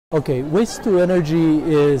Okay, waste to energy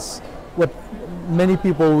is what many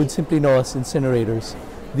people would simply know as incinerators.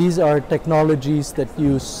 These are technologies that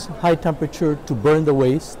use high temperature to burn the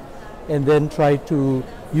waste and then try to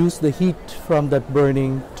use the heat from that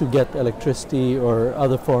burning to get electricity or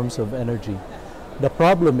other forms of energy. The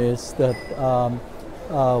problem is that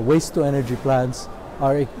waste to energy plants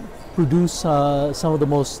produce some of the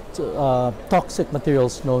most toxic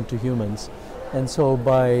materials known to humans. And so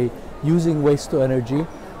by using waste to energy,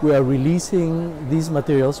 we are releasing these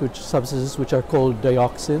materials, substances which are called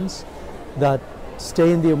dioxins, that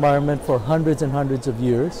stay in the environment for hundreds and hundreds of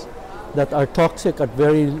years, that are toxic at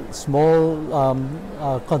very small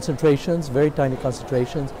concentrations, very tiny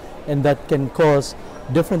concentrations, and that can cause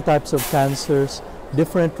different types of cancers,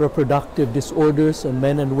 different reproductive disorders in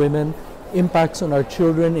men and women, impacts on our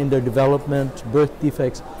children in their development, birth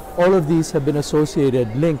defects. All of these have been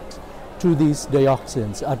associated, linked to these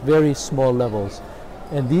dioxins at very small levels.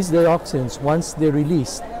 And these dioxins, once they're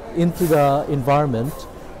released into the environment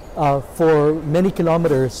for many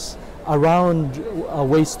kilometers around a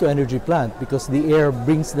waste to energy plant, because the air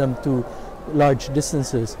brings them to large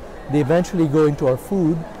distances, they eventually go into our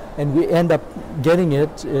food, and we end up getting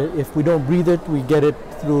it. If we don't breathe it, we get it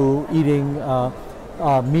through eating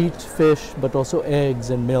meat, fish, but also eggs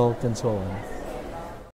and milk and so on.